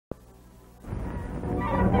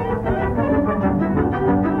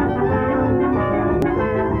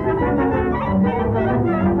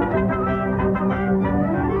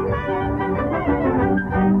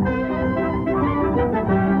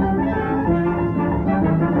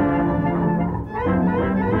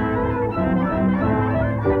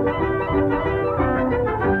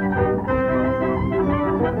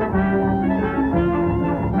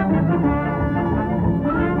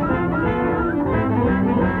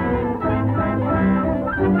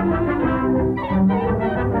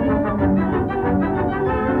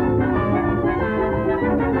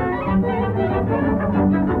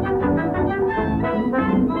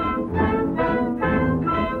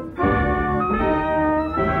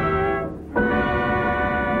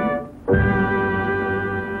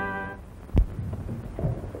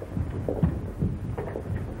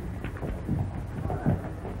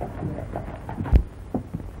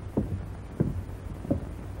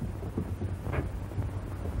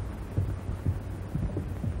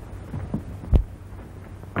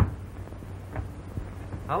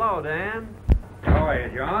Hello, Dan. How are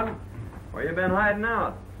you, John? Where you been hiding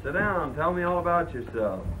out? Sit down. Tell me all about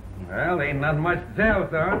yourself. Well, ain't nothing much to tell,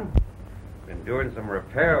 son. Been doing some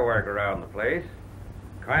repair work around the place.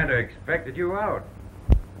 Kind of expected you out.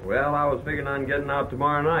 Well, I was figuring on getting out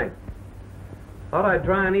tomorrow night. Thought I'd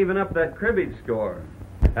try and even up that cribbage score.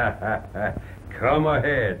 Come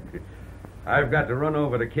ahead. I've got to run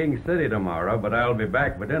over to King City tomorrow, but I'll be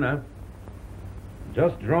back for dinner.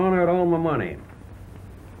 Just drawing out all my money.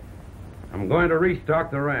 I'm going to restock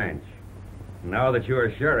the ranch. Now that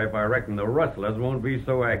you're sheriff, I reckon the rustlers won't be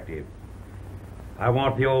so active. I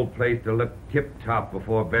want the old place to look tip-top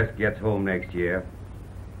before Bess gets home next year.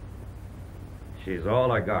 She's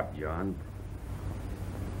all I got, John.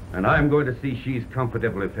 And I'm going to see she's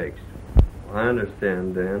comfortably fixed. I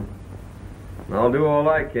understand, Dan. And I'll do all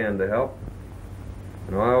I can to help.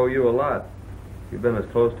 You know, I owe you a lot. You've been as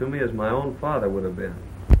close to me as my own father would have been.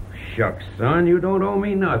 Shucks, son, you don't owe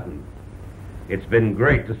me nothing. It's been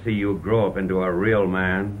great to see you grow up into a real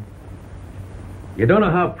man. You don't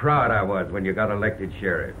know how proud I was when you got elected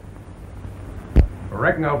sheriff. I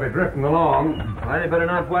reckon I'll be drifting along. Well, you better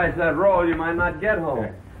not flash that roll. You might not get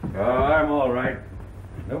home. Oh, I'm all right.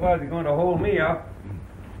 Nobody's going to hold me up.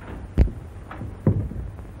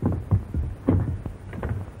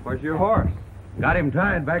 Where's your horse? Got him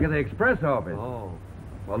tied back at the express office. Oh.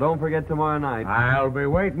 Well, don't forget tomorrow night. I'll be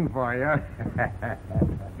waiting for you.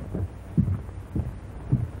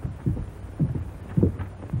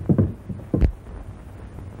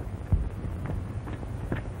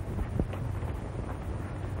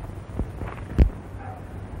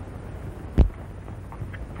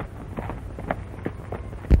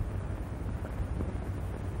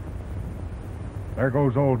 There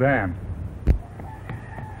goes old Dan.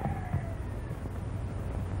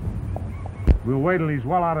 We'll wait till he's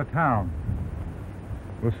well out of town.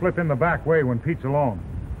 We'll slip in the back way when Pete's alone.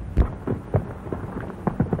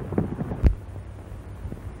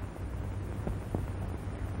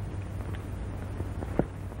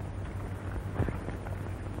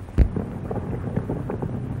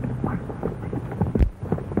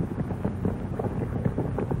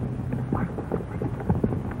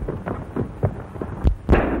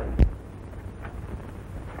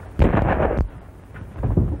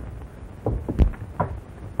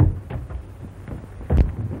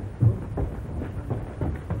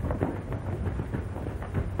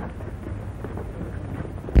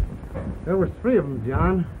 There was 3 of them,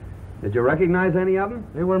 John. Did you recognize any of them?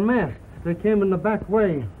 They were masked. They came in the back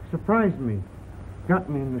way. Surprised me. Got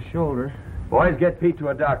me in the shoulder. Boys, get Pete to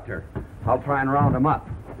a doctor. I'll try and round him up.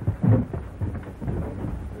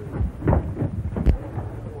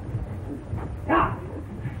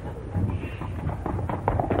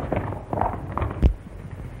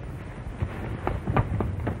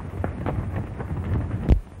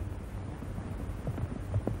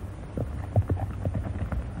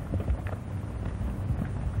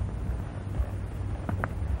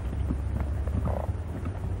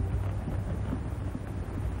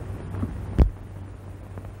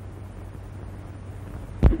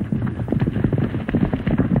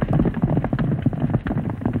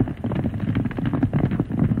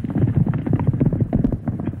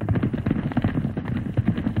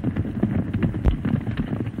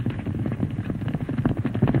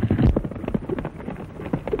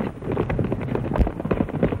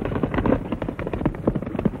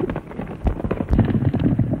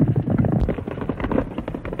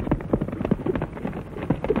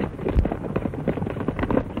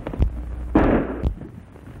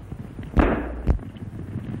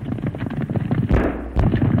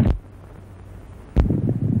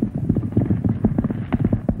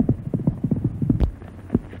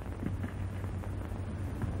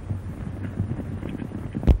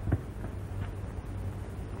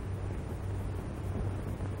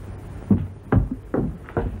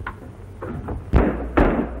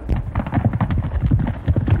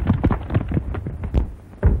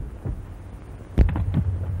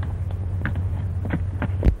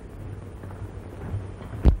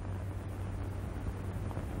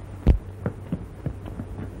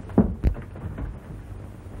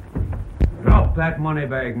 That money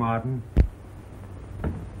bag, Martin.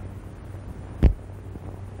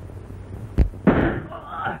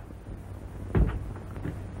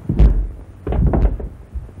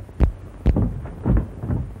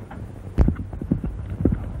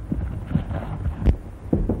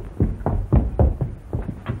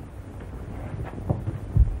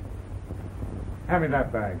 Hand me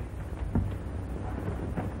that bag.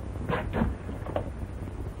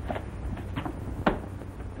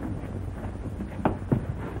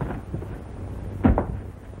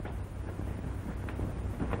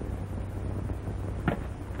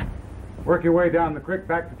 Work your way down the creek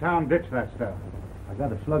back to town, ditch that stuff. I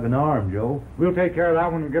got a slug in the arm, Joe. We'll take care of that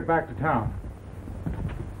when we get back to town.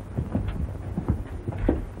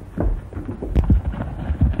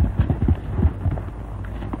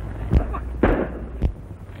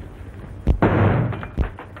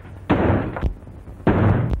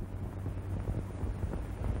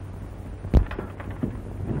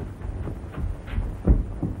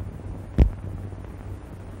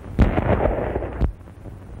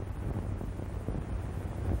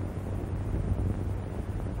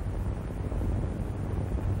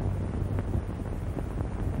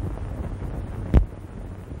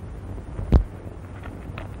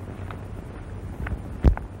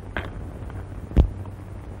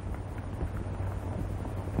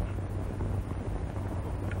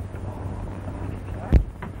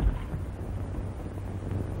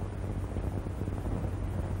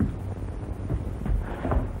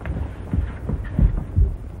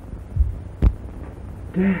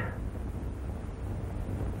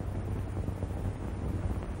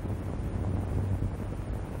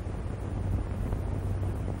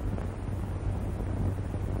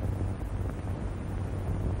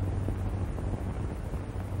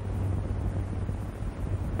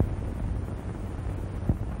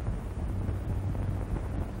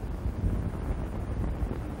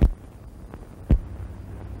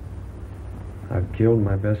 I've killed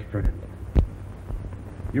my best friend.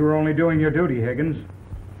 You were only doing your duty, Higgins.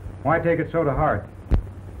 Why take it so to heart?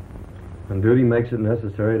 When duty makes it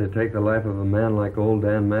necessary to take the life of a man like old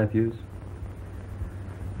Dan Matthews,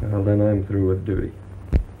 well, then I'm through with duty.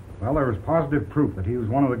 Well, there was positive proof that he was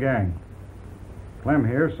one of the gang. Clem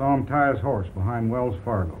here saw him tie his horse behind Wells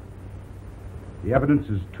Fargo. The evidence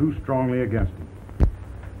is too strongly against him.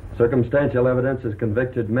 Circumstantial evidence has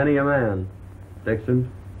convicted many a man, Dixon,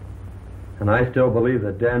 and I still believe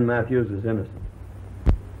that Dan Matthews is innocent.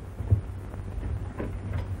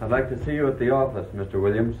 I'd like to see you at the office, Mr.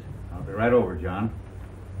 Williams. I'll be right over, John.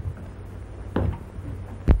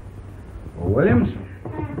 Well, Williams,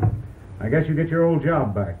 I guess you get your old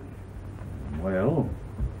job back. well,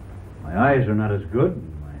 my eyes are not as good,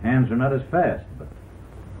 and my hands are not as fast, but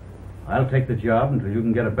I'll take the job until you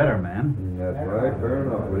can get a better man. That's right. Fair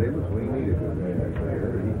enough, Williams. We need it.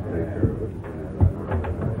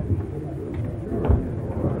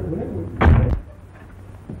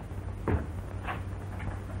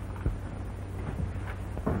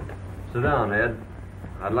 Sit down, Ed.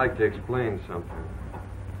 I'd like to explain something.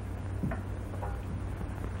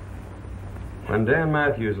 When Dan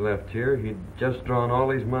Matthews left here, he'd just drawn all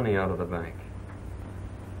his money out of the bank.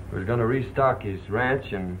 He was going to restock his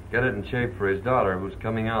ranch and get it in shape for his daughter, who's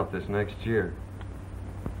coming out this next year.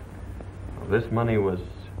 Well, this money was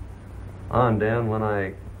on Dan when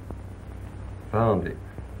I found it.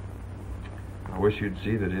 I wish you'd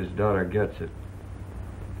see that his daughter gets it.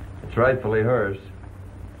 It's rightfully hers.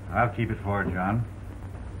 I'll keep it for her, John.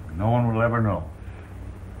 No one will ever know.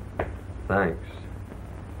 Thanks.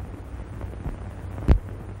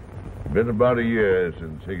 Been about a year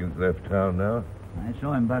since Higgins left town now. I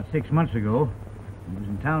saw him about 6 months ago. He was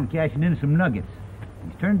in town cashing in some nuggets.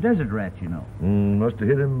 He's turned desert rat, you know. Must have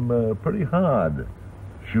hit him pretty hard,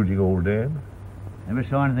 shooting old Dan. Never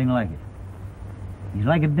saw anything like it. He's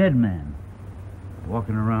like a dead man,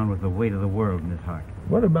 walking around with the weight of the world in his heart.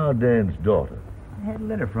 What about Dan's daughter? I had a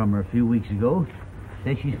letter from her a few weeks ago.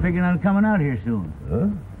 Says she's figuring on coming out here soon.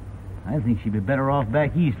 Huh? I think she'd be better off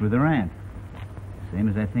back east with her aunt. Same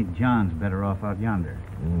as I think John's better off out yonder.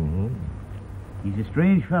 Mm-hmm. He's a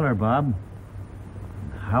strange feller, Bob.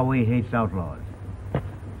 How he hates outlaws.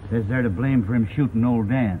 Says they're to blame for him shooting old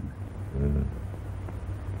Dan.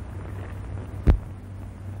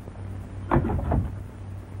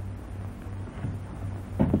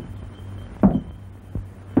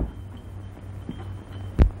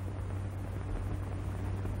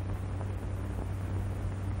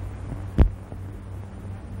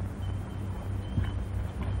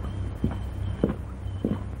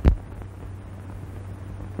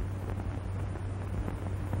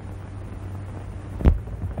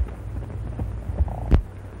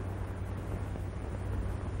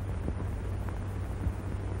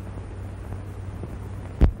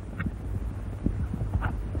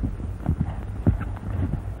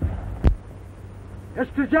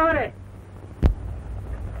 Mr. Johnny!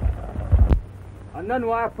 And then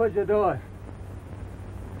why put the door?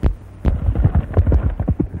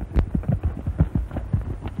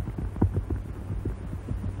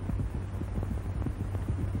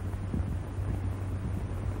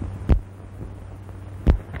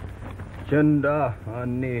 Chanda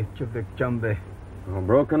ani chubik chambe. A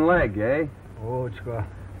broken leg, eh? Oh, it's got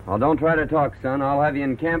Well, don't try to talk, son. I'll have you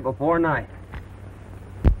in camp before night.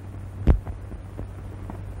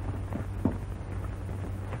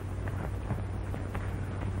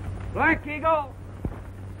 Black Eagle!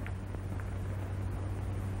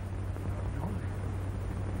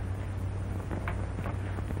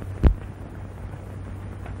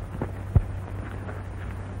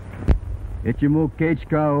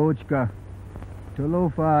 Ichimukechka ochka.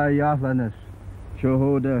 Tolofa yahlanas.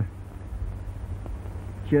 Chohoda.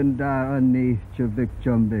 Chenda ani chavik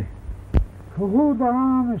chumbi. Kahuda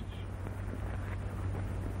honest.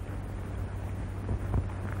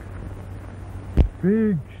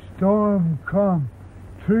 Big storm come.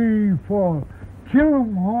 Tree fall. Kill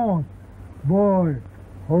 'em all. Boy,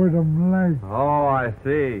 hurt 'em leg. Oh, I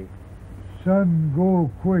see. Son, go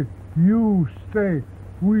quick. You stay.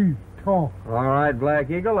 We talk. All right, Black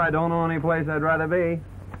Eagle. I don't know any place I'd rather be.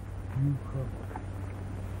 You come.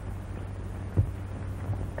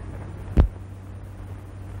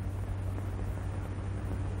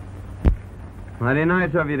 Mighty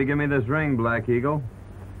nice of you to give me this ring, Black Eagle.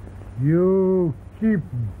 You keep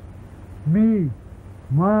me,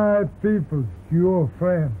 my people, your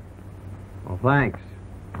friend. Well, thanks.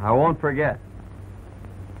 I won't forget.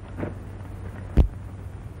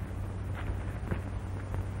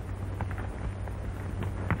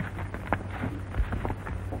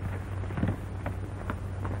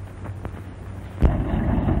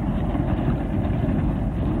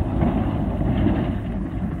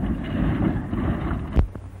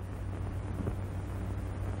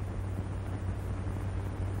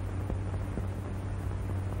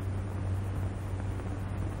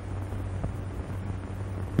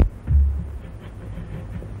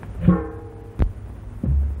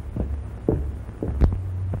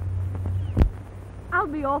 I'll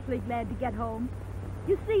be awfully glad to get home.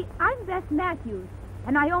 You see, I'm Bess Matthews,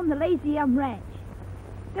 and I own the Lazy M Ranch.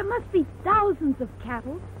 There must be thousands of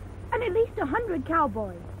cattle, and at least 100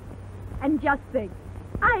 cowboys. And just think,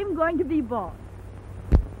 I'm going to be boss.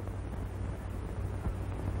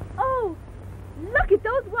 Oh, look at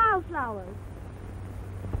those wildflowers.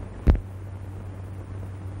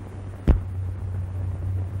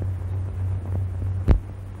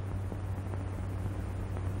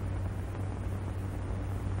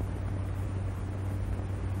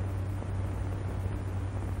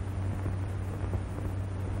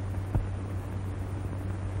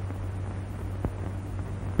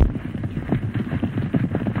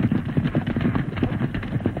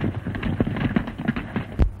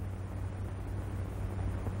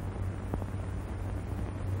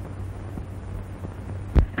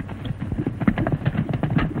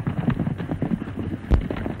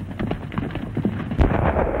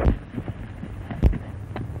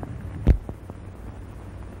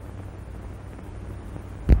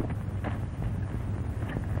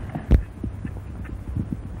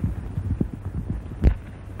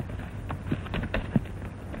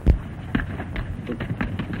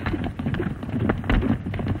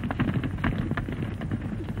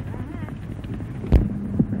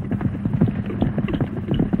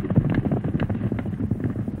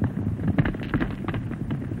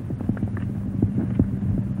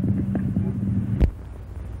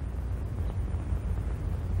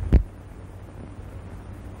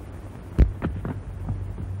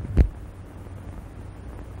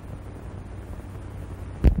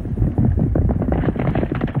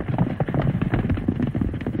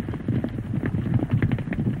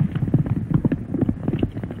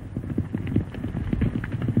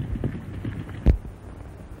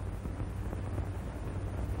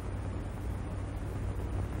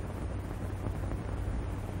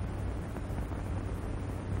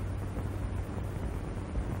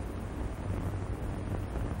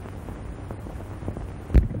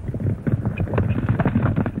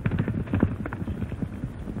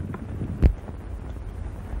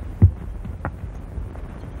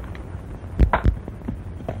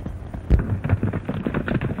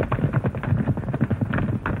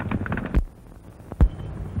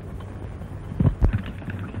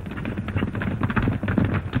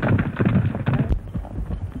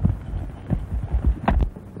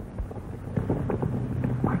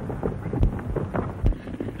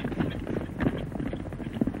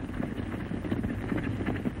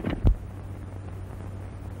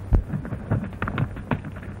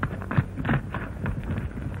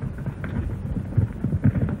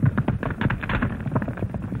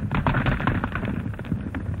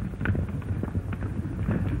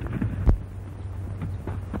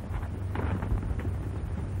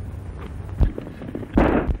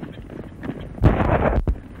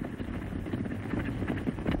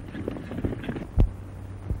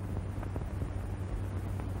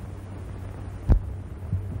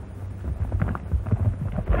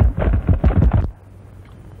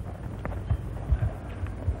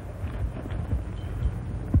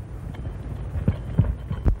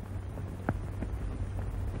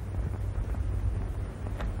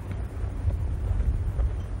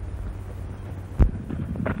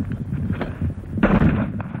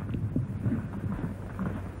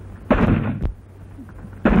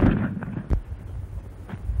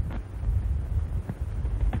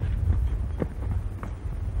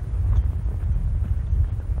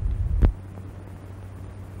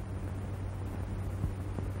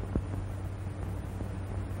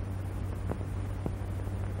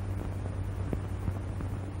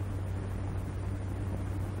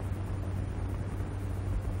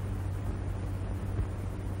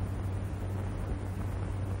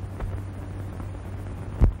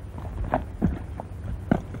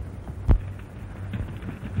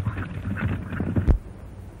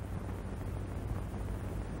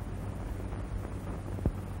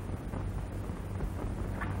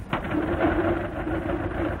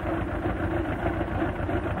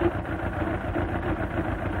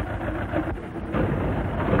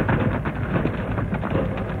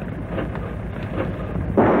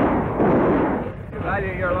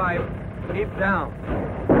 down.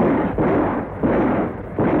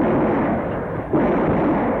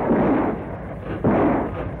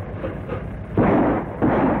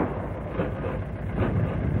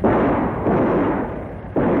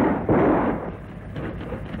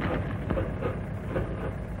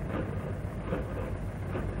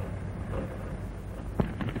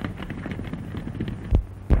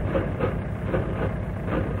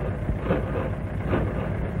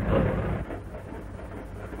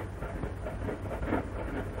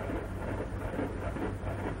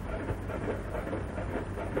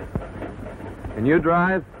 Can you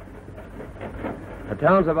drive? The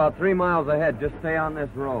town's about 3 miles ahead. Just stay on this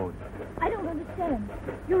road. I don't understand.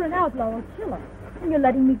 You're an outlaw or killer, and you're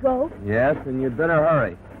letting me go? Yes, and you'd better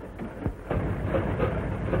hurry.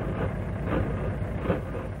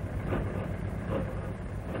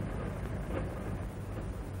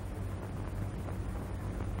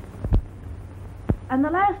 And the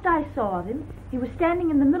last I saw of him, he was standing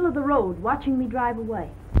in the middle of the road watching me drive away.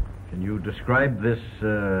 Can you describe this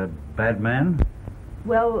bad man?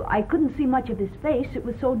 Well, I couldn't see much of his face. It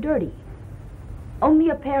was so dirty. Only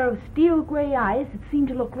a pair of steel gray eyes that seemed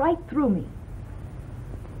to look right through me.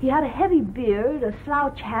 He had a heavy beard, a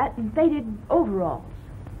slouch hat, and faded overalls.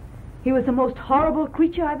 He was the most horrible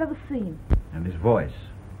creature I've ever seen. And his voice.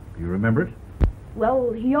 Do you remember it?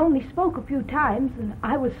 Well, he only spoke a few times, and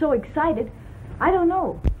I was so excited, I don't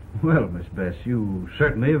know. Well, Miss Bess, you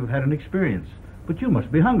certainly have had an experience. But you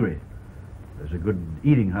must be hungry. There's a good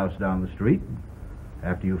eating house down the street.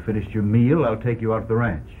 After you've finished your meal, I'll take you out to the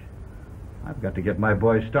ranch. I've got to get my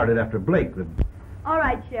boys started after Blake. All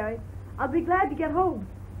right, Sheriff. I'll be glad to get home.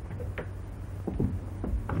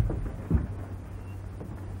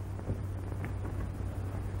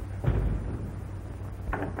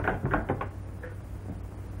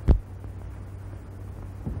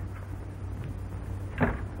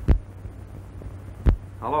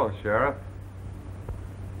 Hello, Sheriff.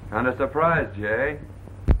 Kind of surprised, Jay.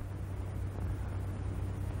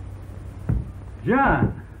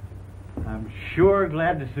 John, I'm sure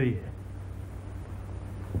glad to see you.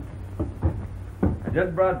 I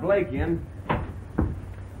just brought Blake in.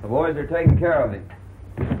 The boys are taking care of him.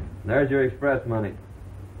 There's your express money.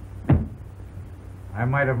 I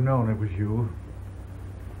might have known it was you.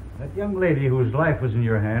 That young lady whose life was in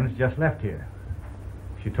your hands just left here.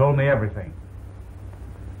 She told me everything.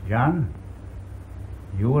 John,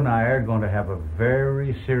 you and I are going to have a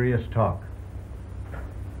very serious talk.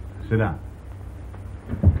 Sit down.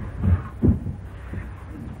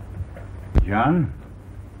 John,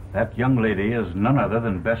 that young lady is none other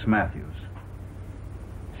than Bess Matthews.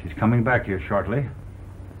 She's coming back here shortly.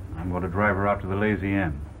 I'm going to drive her out to the Lazy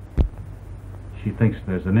M. She thinks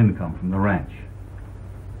there's an income from the ranch.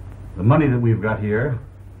 The money that we've got here,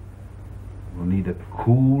 we'll need a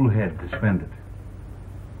cool head to spend it.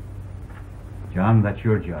 John, that's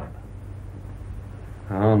your job.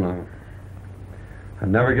 Oh, no. I'd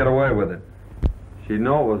never get away with it. She'd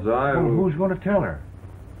know it was I Well, who... who's going to tell her?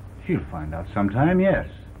 She'll find out sometime, yes.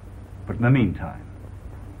 But in the meantime,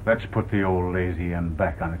 let's put the old Lazy M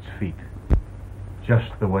back on its feet.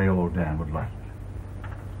 Just the way old Dan would like it.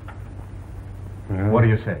 Well, What do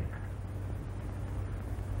you say?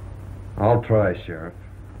 I'll try, Sheriff.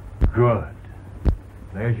 Good.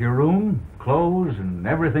 There's your room, clothes, and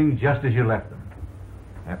everything just as you left them.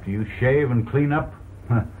 After you shave and clean up,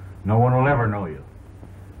 no one will ever know you.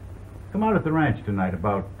 Come out at the ranch tonight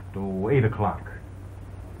about 8 o'clock.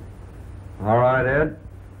 All right, Ed.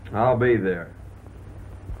 I'll be there.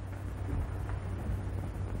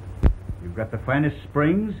 You've got the finest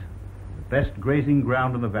springs, the best grazing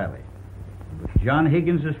ground in the valley. And with John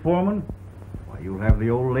Higgins as foreman, why, you'll have the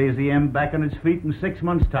old Lazy M back on its feet in 6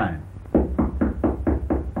 months' time.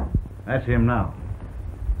 That's him now.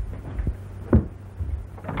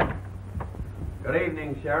 Good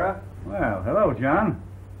evening, Sheriff. Well, hello, John.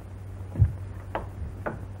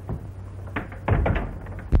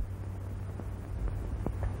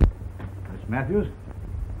 Miss Matthews,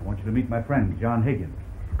 I want you to meet my friend, John Higgins.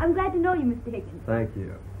 I'm glad to know you, Mr. Higgins. Thank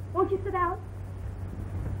you. Won't you sit down?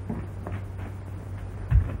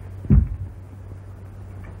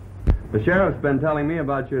 The sheriff's been telling me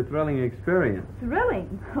about your thrilling experience.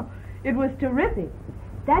 Thrilling. It was terrific.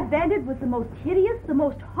 That bandit was the most hideous, the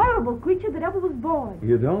most horrible creature that ever was born.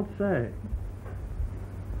 You don't say.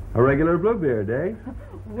 A regular Bluebeard, eh?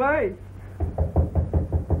 Worse.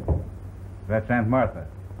 That's Aunt Martha.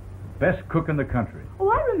 Best cook in the country. Oh,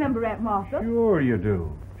 I remember Aunt Martha. Sure you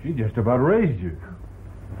do. She just about raised you.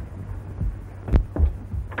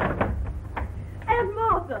 Aunt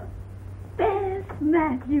Martha. Bess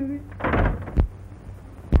Matthews.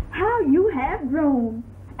 How you have grown.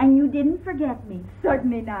 And you didn't forget me.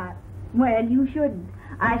 Certainly not. Well, you shouldn't.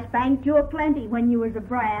 I spanked you aplenty when you was a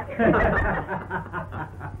brat.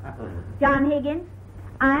 John Higgins,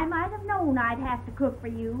 I might have known I'd have to cook for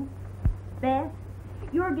you. Bess,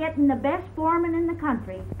 you're getting the best foreman in the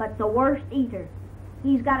country, but the worst eater.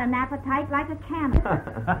 He's got an appetite like a camel.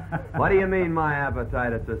 What do you mean, my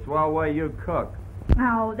appetite? It's a swell way you cook.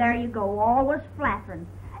 Oh, there you go, always flattering.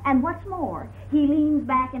 And what's more, he leans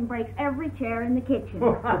back and breaks every chair in the kitchen.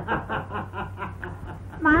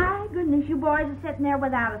 My goodness, you boys are sitting there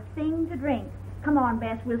without a thing to drink. Come on,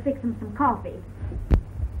 Bess, we'll fix him some coffee.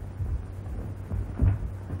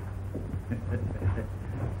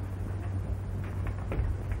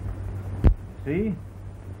 See?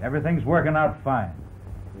 Everything's working out fine.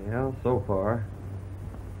 Yeah, so far.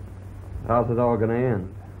 How's it all going to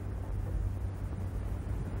end?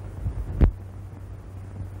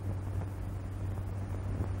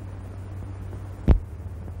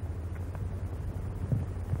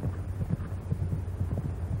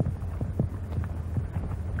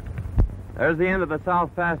 There's the end of the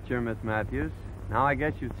south pasture, Miss Matthews. Now I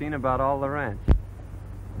guess you've seen about all the ranch.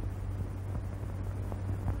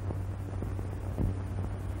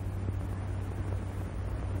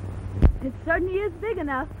 It certainly is big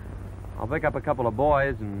enough. I'll pick up a couple of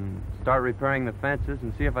boys and start repairing the fences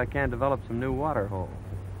and see if I can't develop some new water holes.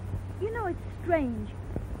 You know, it's strange,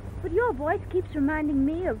 but your voice keeps reminding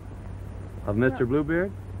me of... Of Mr.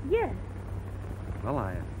 Bluebeard? Yes. Well,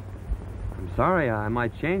 I'm sorry. I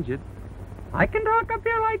might change it. I can talk up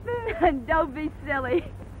here like this. Don't be silly.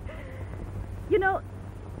 You know,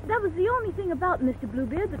 that was the only thing about Mr.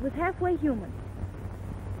 Bluebeard that was halfway human.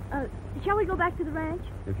 Shall we go back to the ranch?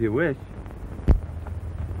 If you wish.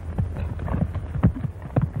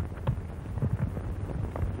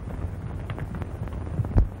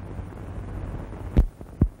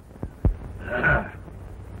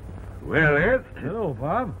 Well, Ed. Hello,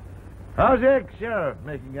 Bob. How's the ex-sheriff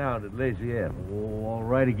making out at Lazy M? Oh, all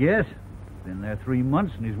right, I guess. Been there 3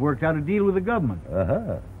 months, and he's worked out a deal with the government.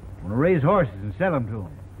 Uh-huh. Want to raise horses and sell them to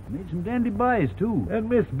him. Made some dandy buys, too. And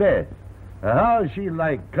Miss Bess, how's she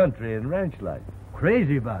like country and ranch life?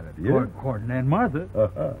 Crazy about it. Yeah? Courting Aunt Martha.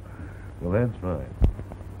 Uh-huh. Well, that's fine.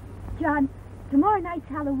 John, tomorrow night's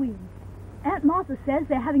Halloween. Aunt Martha says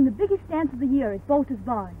they're having the biggest dance of the year at Bolter's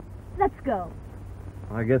Barn. Let's go.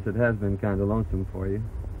 I guess it has been kind of lonesome for you.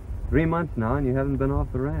 3 months now, and you haven't been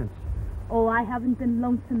off the ranch. Oh, I haven't been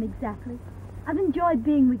lonesome exactly. I've enjoyed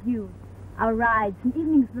being with you. Our rides and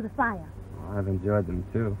evenings with the fire. Oh, I've enjoyed them,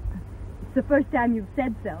 too. It's the first time you've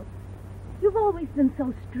said so. You've always been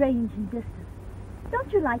so strange and distant.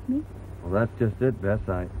 Don't you like me? Well, that's just it, Bess.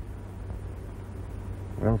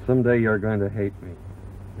 Well, someday you're going to hate me.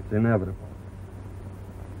 It's inevitable.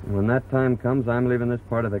 And when that time comes, I'm leaving this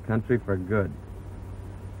part of the country for good.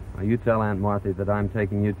 Now, you tell Aunt Martha that I'm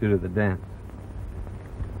taking you two to the dance.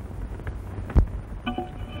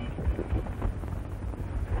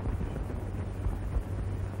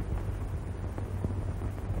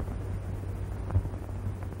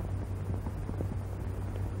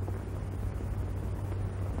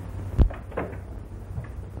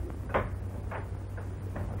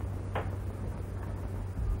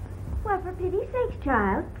 Well, for pity's sakes,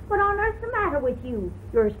 child, what on earth's the matter with you?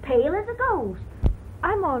 You're as pale as a ghost.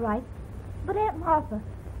 I'm all right. But Aunt Martha,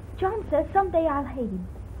 John says someday I'll hate him.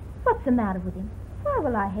 What's the matter with him? Why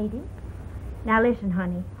will I hate him? Now listen,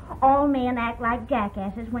 honey. All men act like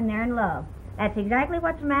jackasses when they're in love. That's exactly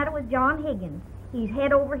what's the matter with John Higgins. He's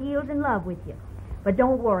head over heels in love with you. But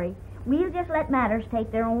don't worry. We'll just let matters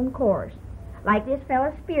take their own course. Like this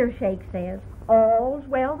fella Spearshake says, all's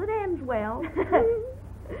well that ends well.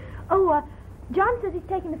 John says he's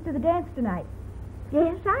taking us to the dance tonight.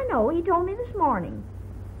 Yes, I know. He told me this morning.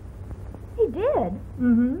 He did?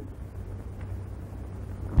 Mm-hmm.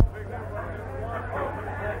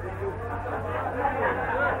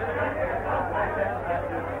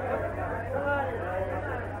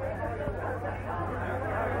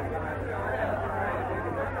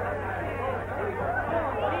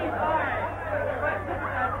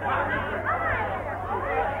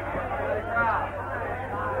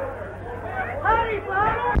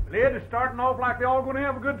 Ed is starting off like they're all going to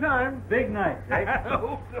have a good time. Big night, eh?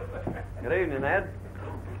 Good evening, Ed.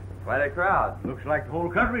 Quite a crowd. Looks like the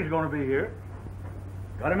whole country's going to be here.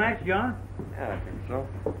 Got a match, John? Yeah, I think so.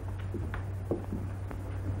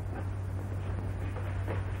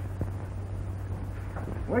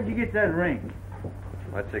 Where'd you get that ring?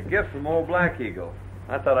 That's a gift from old Black Eagle.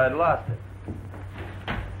 I thought I'd lost it.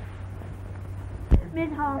 Miss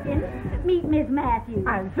Hawkins, meet Miss Matthews.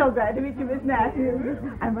 I'm so glad to meet you, Miss Matthews.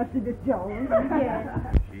 I must be Miss Jones.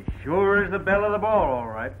 Yes. She's Sure is the belle of the ball, all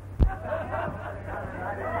right.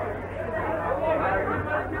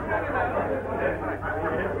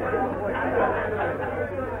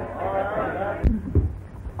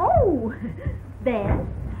 Oh, Bess,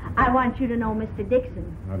 I want you to know Mr.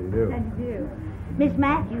 Dixon. How do you do? How do you do? Miss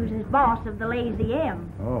Matthews is boss of the Lazy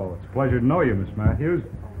M. Oh, it's a pleasure to know you, Miss Matthews.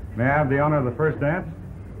 May I have the honor of the first dance?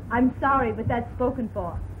 I'm sorry, but that's spoken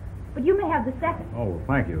for. But you may have the second. Oh, well,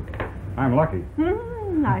 thank you. I'm lucky.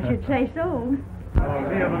 I should say so. I'll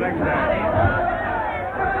see you on the next dance.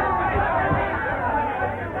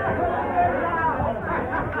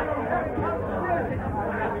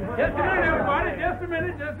 Just a minute, everybody.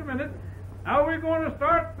 Just a minute. Now we're going to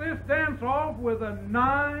start this dance off with a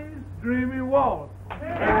nice, dreamy waltz. Come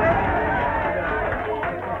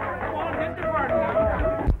on, hit your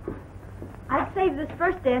partner. I've saved this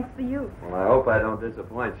first dance for you. Well, I hope I don't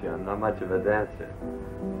disappoint you. I'm not much of a dancer.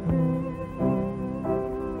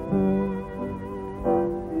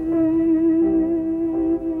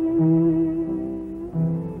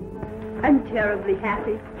 I'm terribly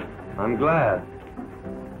happy. I'm glad.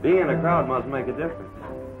 Being in a crowd must make a difference.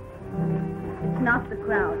 It's not the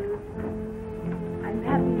crowd. I'm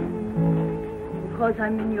happy because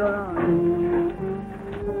I'm in your arms.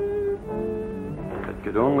 It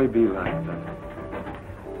could only be like that.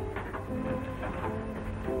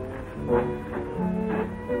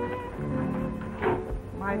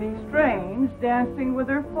 Mighty strange, dancing with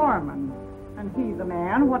her foreman. And he the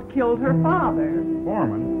man what killed her father.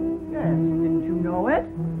 Foreman? Yes, didn't you know it?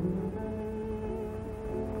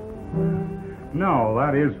 No,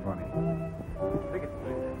 that is funny.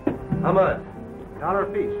 How much? $1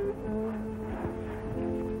 apiece.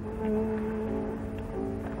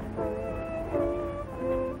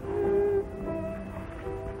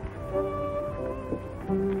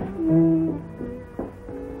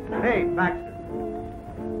 Hey, Baxter.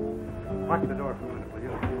 Watch the door for a minute, will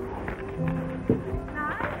you?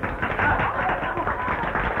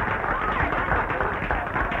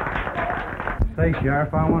 Say,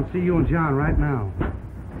 Sheriff, I want to see you and John right now.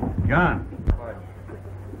 John.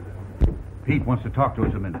 Pete wants to talk to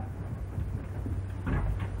us a minute.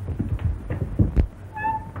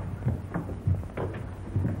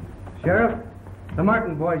 Sheriff, the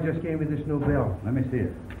Martin boys just gave me this new bill. Let me see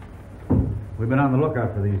it. We've been on the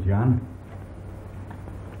lookout for these, John.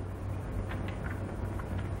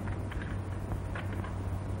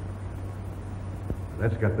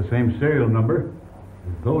 That's got the same serial number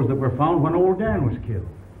as those that were found when old Dan was killed.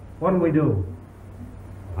 What'll we do?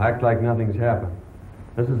 Act like nothing's happened.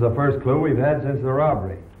 This is the first clue we've had since the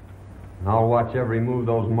robbery. And I'll watch every move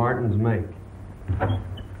those Martins make.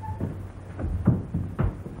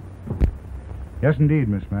 Yes, indeed,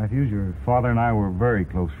 Miss Matthews. Your father and I were very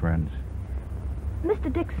close friends.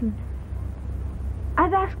 Mr. Dixon,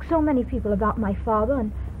 I've asked so many people about my father,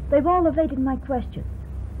 and they've all evaded my questions.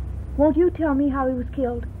 Won't you tell me how he was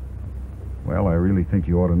killed? Well, I really think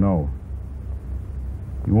you ought to know.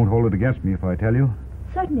 You won't hold it against me if I tell you?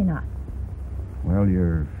 Certainly not. Well,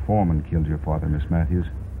 your foreman killed your father, Miss Matthews.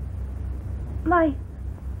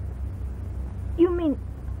 You mean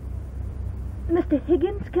Mr.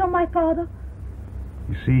 Higgins killed my father?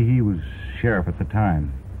 You see, he was sheriff at the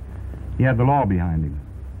time. He had the law behind him.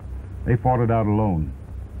 They fought it out alone.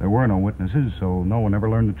 There were no witnesses, so no one ever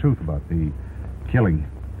learned the truth about the killing.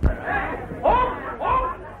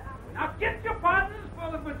 Oh! Now get your partners for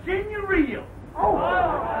the Virginia reel.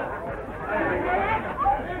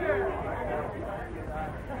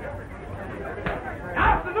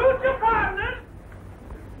 Now salute your partners.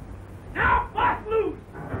 Now bust loose.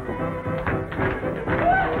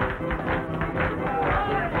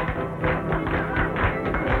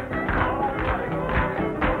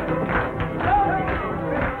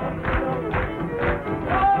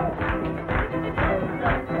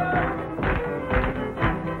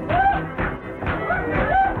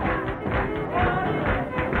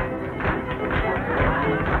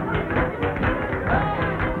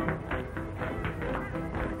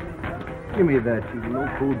 Give me that, you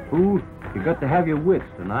no-food fool. You got to have your wits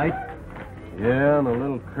tonight. Yeah, and a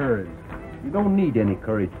little courage. You don't need any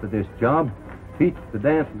courage for this job. Pete, the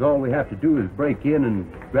dance, all we have to do is break in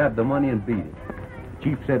and grab the money and beat it. The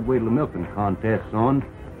chief said wait till the milking contest's on,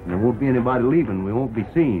 and there won't be anybody leaving. We won't be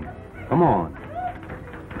seen. Come on.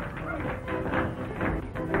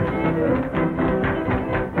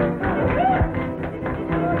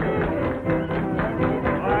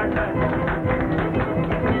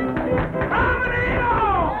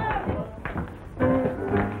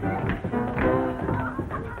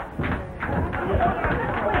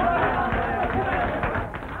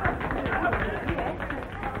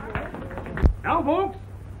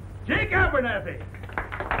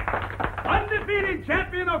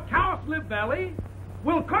 champion of Cowslip Valley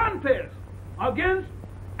will contest against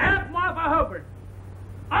Aunt Martha Hubbard,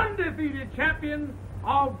 undefeated champion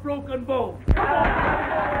of Broken Bow.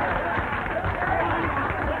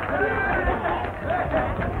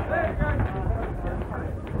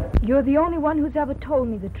 You're the only one who's ever told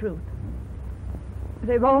me the truth.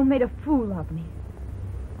 They've all made a fool of me.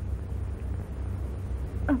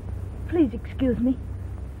 Please excuse me.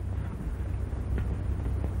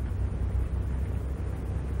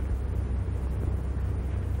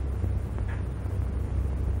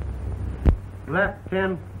 Left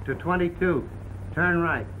 10 to 22. Turn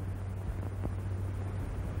right.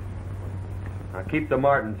 Now keep the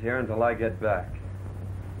Martins here until I get back.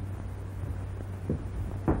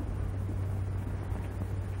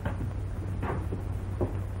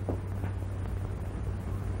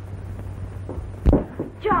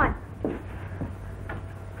 John!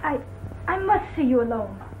 I must see you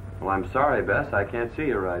alone. Well, I'm sorry, Bess. I can't see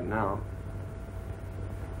you right now.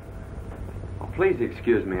 Oh, please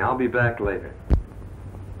excuse me. I'll be back later.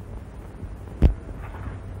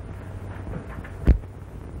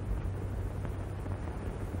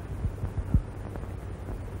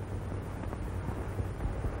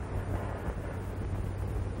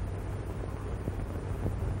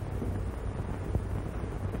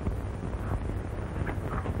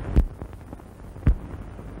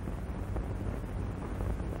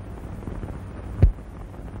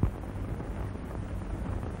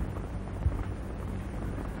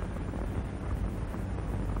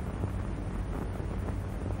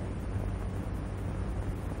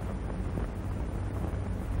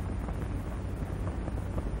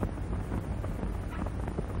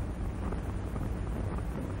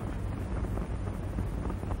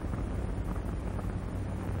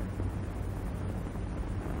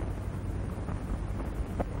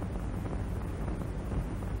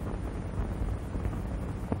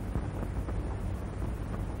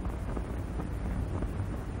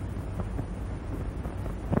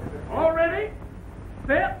 All ready?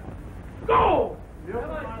 Set. Go!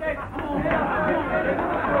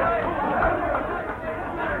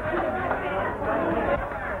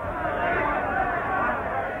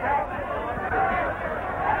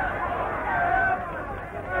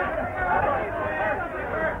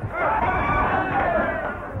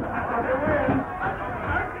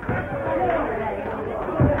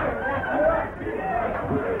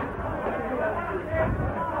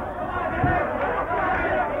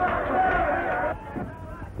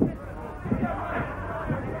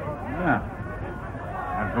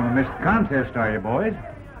 Not going to miss the contest, are you, boys?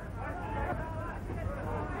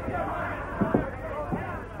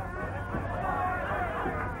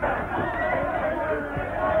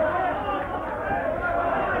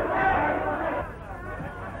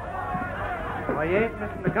 Well, you ain't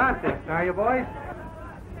missing the contest, are you, boys?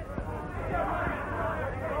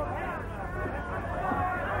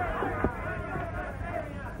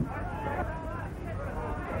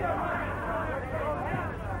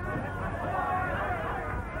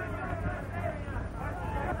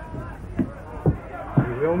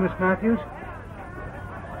 You will, Miss Matthews?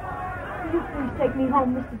 Will you please take me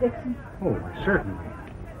home, Mr. Dixon? Oh, certainly.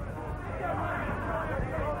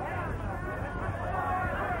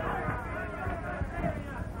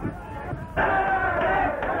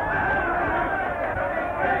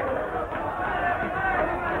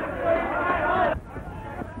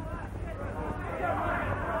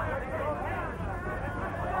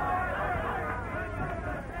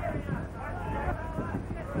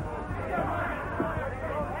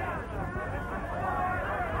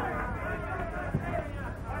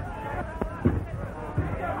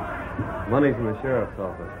 Money from the sheriff's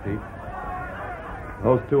office, Pete.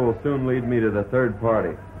 Those two will soon lead me to the third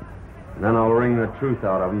party. And then I'll wring the truth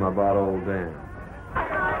out of them about old Dan.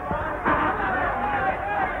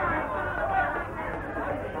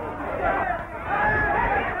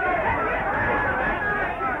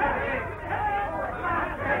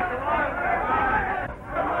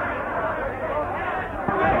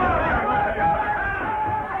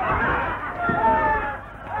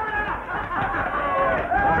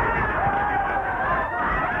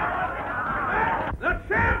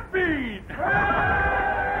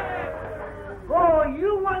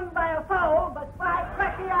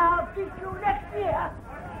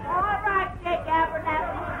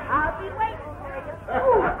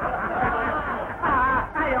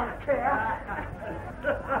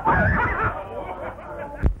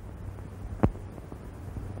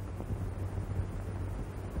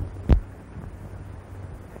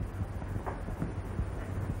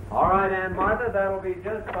 All right, Aunt Martha, that'll be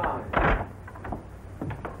just fine.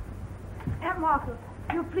 Aunt Martha,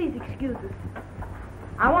 you'll please excuse us.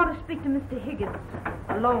 speak to Mr. Higgins.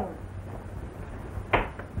 Alone.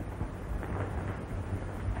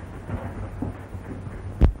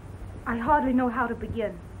 I hardly know how to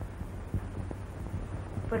begin.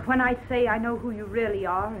 But when I say I know who you really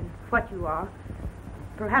are and what you are,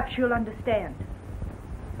 perhaps you'll understand.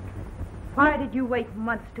 Why did you wait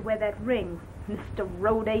months to wear that ring, Mr.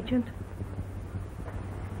 Road Agent?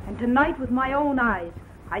 And tonight, with my own eyes,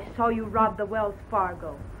 I saw you rob the Wells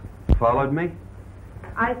Fargo. Followed me?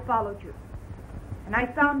 I followed you. And I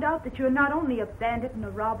found out that you're not only a bandit and a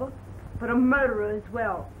robber, but a murderer as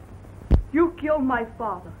well. You killed my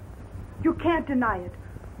father. You can't deny it.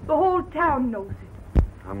 The whole town knows it.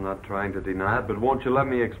 I'm not trying to deny it, but won't you let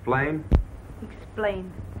me explain?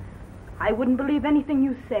 Explain. I wouldn't believe anything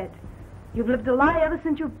you said. You've lived a lie ever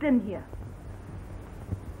since you've been here.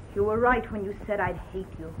 You were right when you said I'd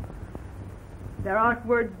hate you. There aren't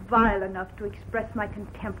words vile enough to express my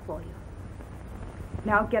contempt for you.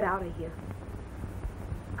 Now get out of here.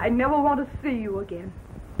 I never want to see you again.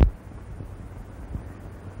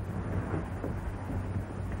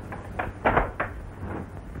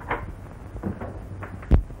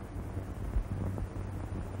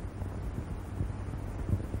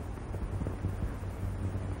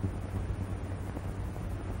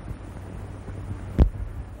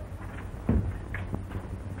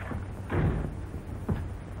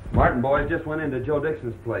 Martin boys just went into Joe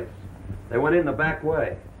Dixon's place. They went in the back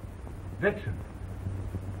way. Dixon?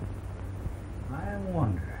 I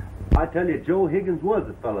wonder. I tell you, Joe Higgins was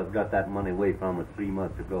the fellow that got that money away from us 3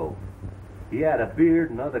 months ago. He had a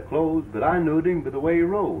beard and other clothes, but I knew him by the way he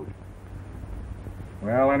rode.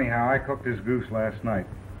 Well, anyhow, I cooked his goose last night.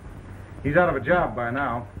 He's out of a job by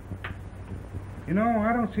now. You know,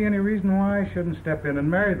 I don't see any reason why I shouldn't step in and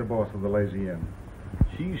marry the boss of the Lazy Inn.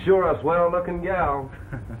 She's sure a swell-looking gal.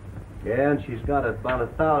 Yeah, and she's got about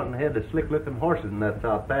 1,000 head of slick-looking horses in that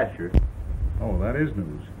south pasture. Oh, that is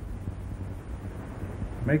news.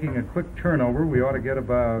 Making a quick turnover, we ought to get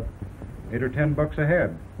about $8 or $10 a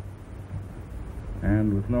head.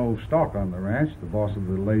 And with no stock on the ranch, the boss of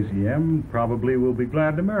the Lazy M probably will be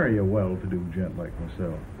glad to marry a well-to-do gent like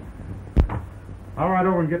myself. I'll ride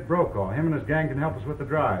over and get Brokaw. Him and his gang can help us with the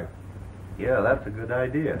drive. Yeah, that's a good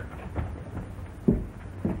idea.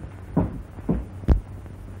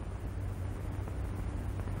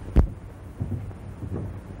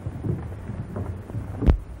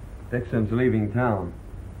 Dixon's leaving town.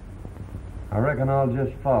 I reckon I'll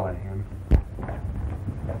just follow him.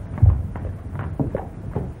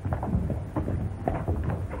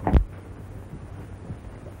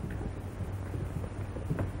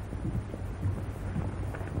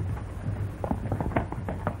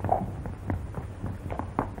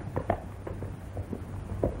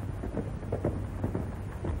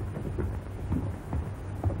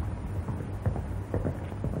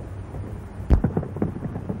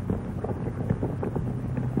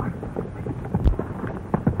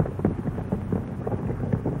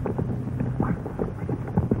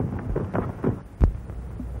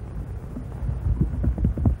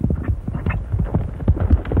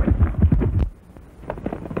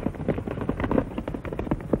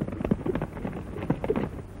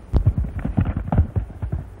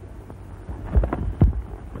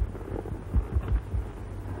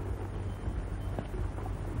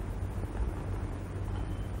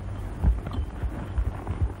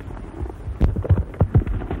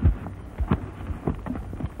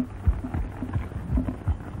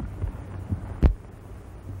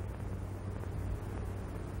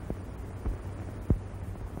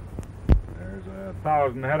 There's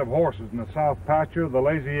 1,000 head of horses in the south pasture of the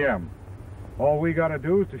Lazy M. All we got to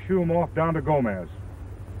do is to shoo 'em off down to Gomez.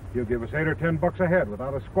 He'll give us $8 or $10 a head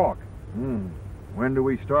without a squawk. When do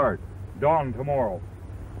we start? Dawn tomorrow.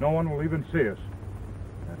 No one will even see us.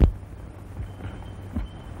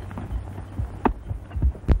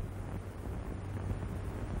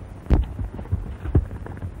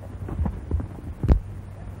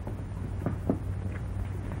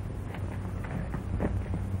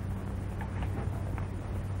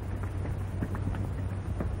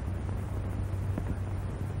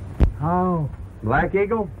 How? Black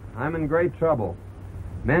Eagle, I'm in great trouble.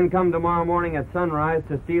 Men come tomorrow morning at sunrise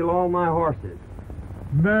to steal all my horses.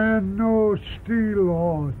 Man no steal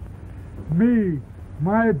horse. Me,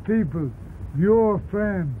 my people, your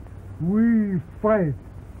friend, we fight.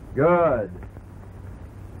 Good.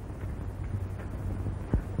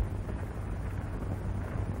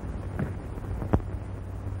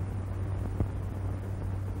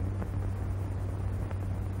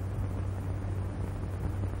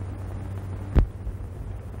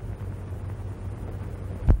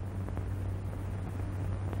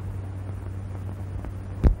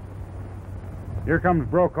 Here comes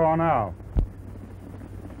Brokaw now.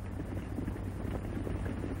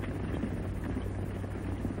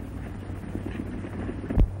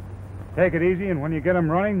 Take it easy, and when you get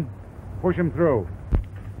him running, push him through.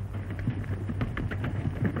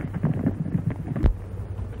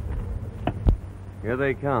 Here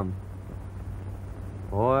they come.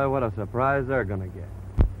 Boy, what a surprise they're gonna get.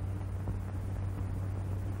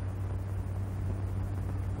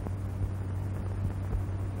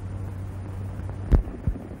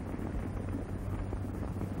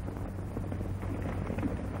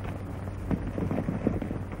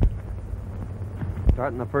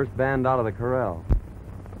 Starting the first band out of the corral.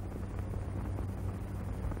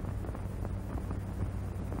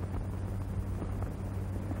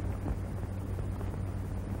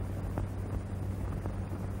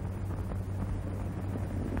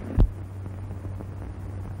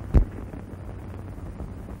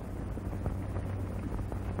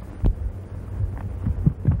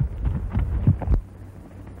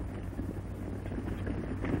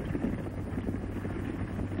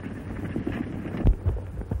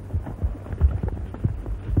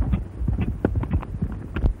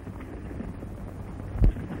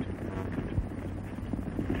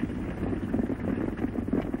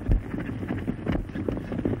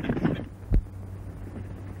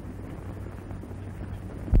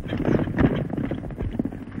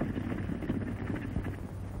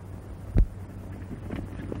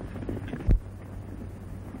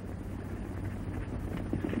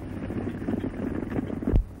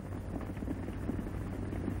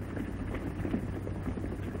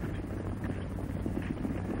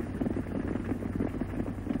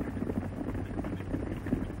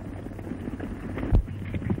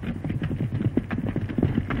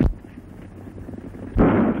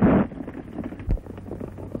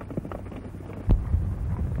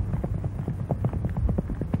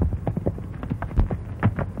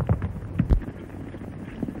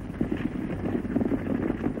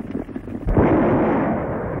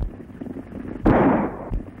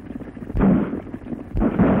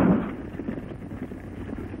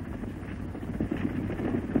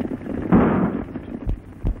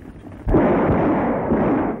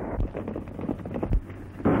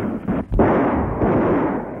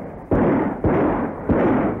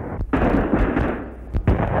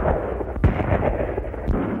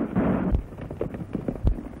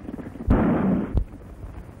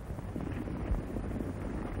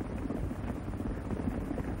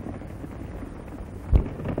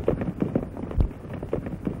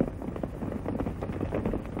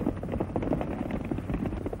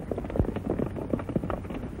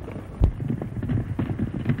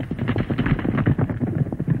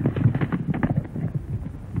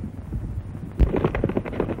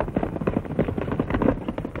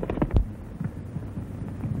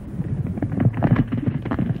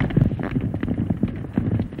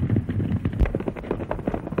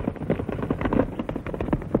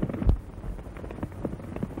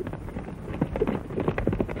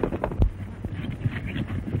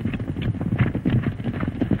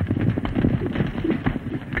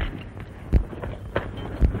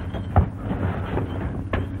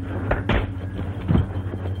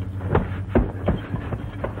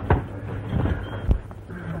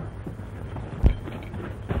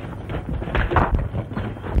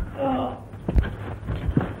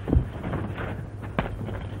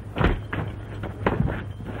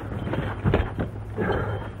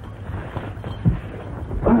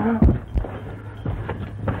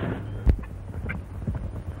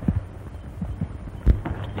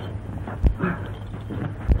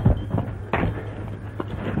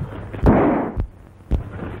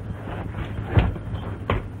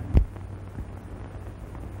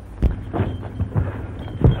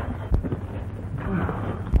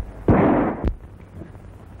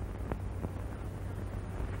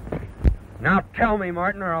 Now tell me,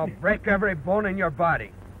 Martin, or I'll break every bone in your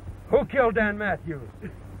body. Who killed Dan Matthews?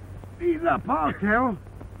 Ease up, I'll tell.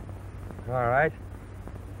 All right.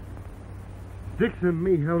 Dixon and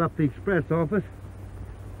me held up the express office.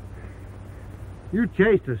 You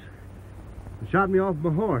chased us and shot me off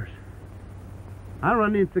my horse. I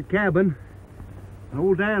run into the cabin, and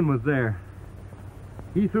old Dan was there.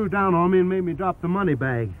 He threw down on me and made me drop the money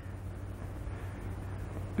bag.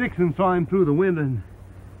 Dixon saw him through the window and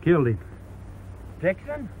killed him.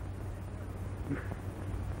 Dixon?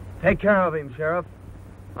 Take care of him, Sheriff.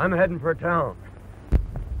 I'm heading for town.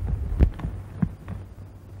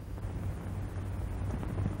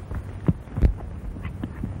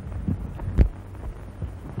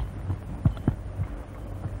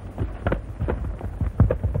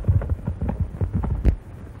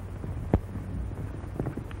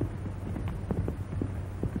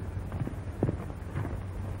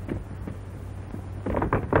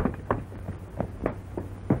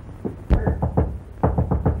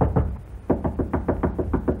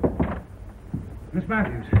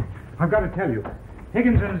 I've got to tell you.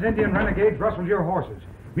 Higgins and his Indian renegades rustled your horses.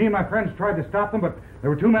 Me and my friends tried to stop them, but there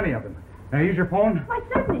were too many of them. Now, use your phone. Why,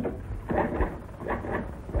 certainly.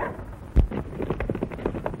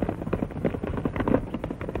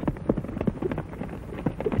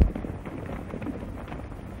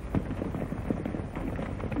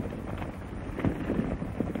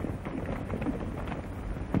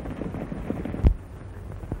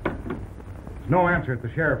 No answer at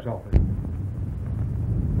the sheriff's office.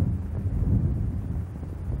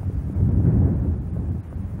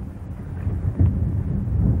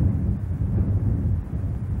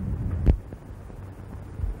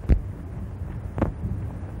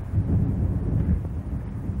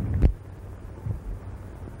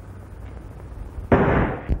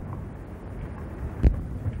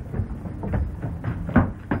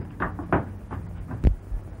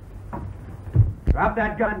 Drop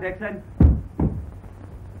that gun, Dixon.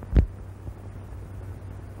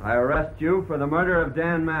 I arrest you for the murder of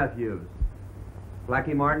Dan Matthews.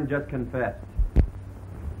 Blackie Martin just confessed.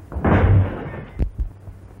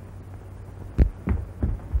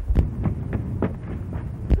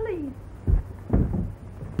 Please.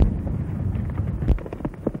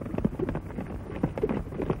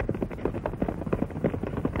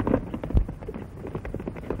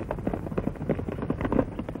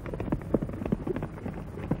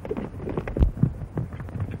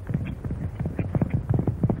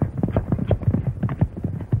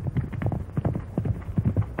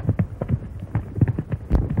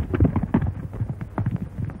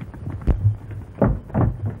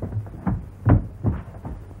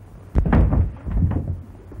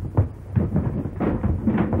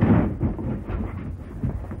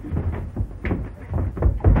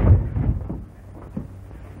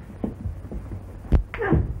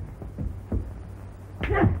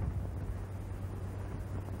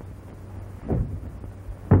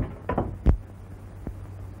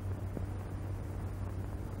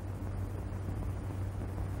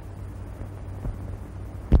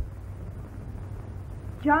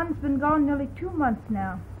 John's been gone nearly 2 months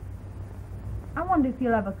now. I wonder if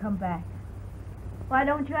he'll ever come back. Why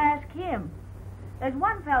don't you ask him? There's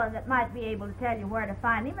one fella that might be able to tell you where to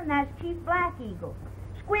find him, and that's Chief Black Eagle.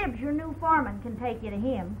 Squibbs, your new foreman, can take you to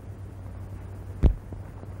him.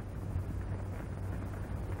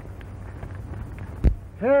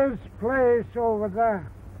 His place over there.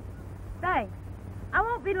 Thanks. I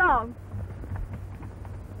won't be long.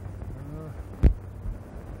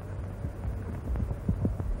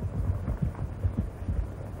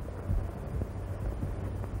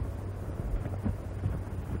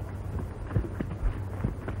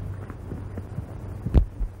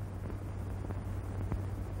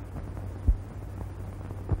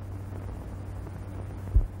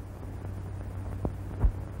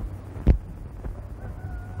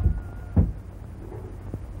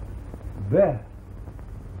 Bess.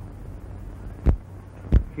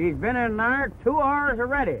 She's been in there 2 hours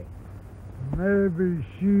already. Maybe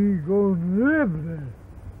she gonna live there.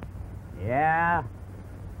 Yeah.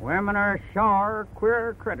 Women are sure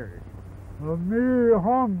queer critters. Me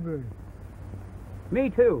hungry. Me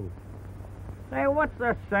too. Say, what's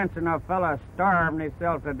the sense in a fella starving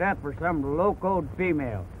himself to death for some locoed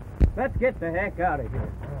female? Let's get the heck out of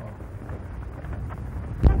here.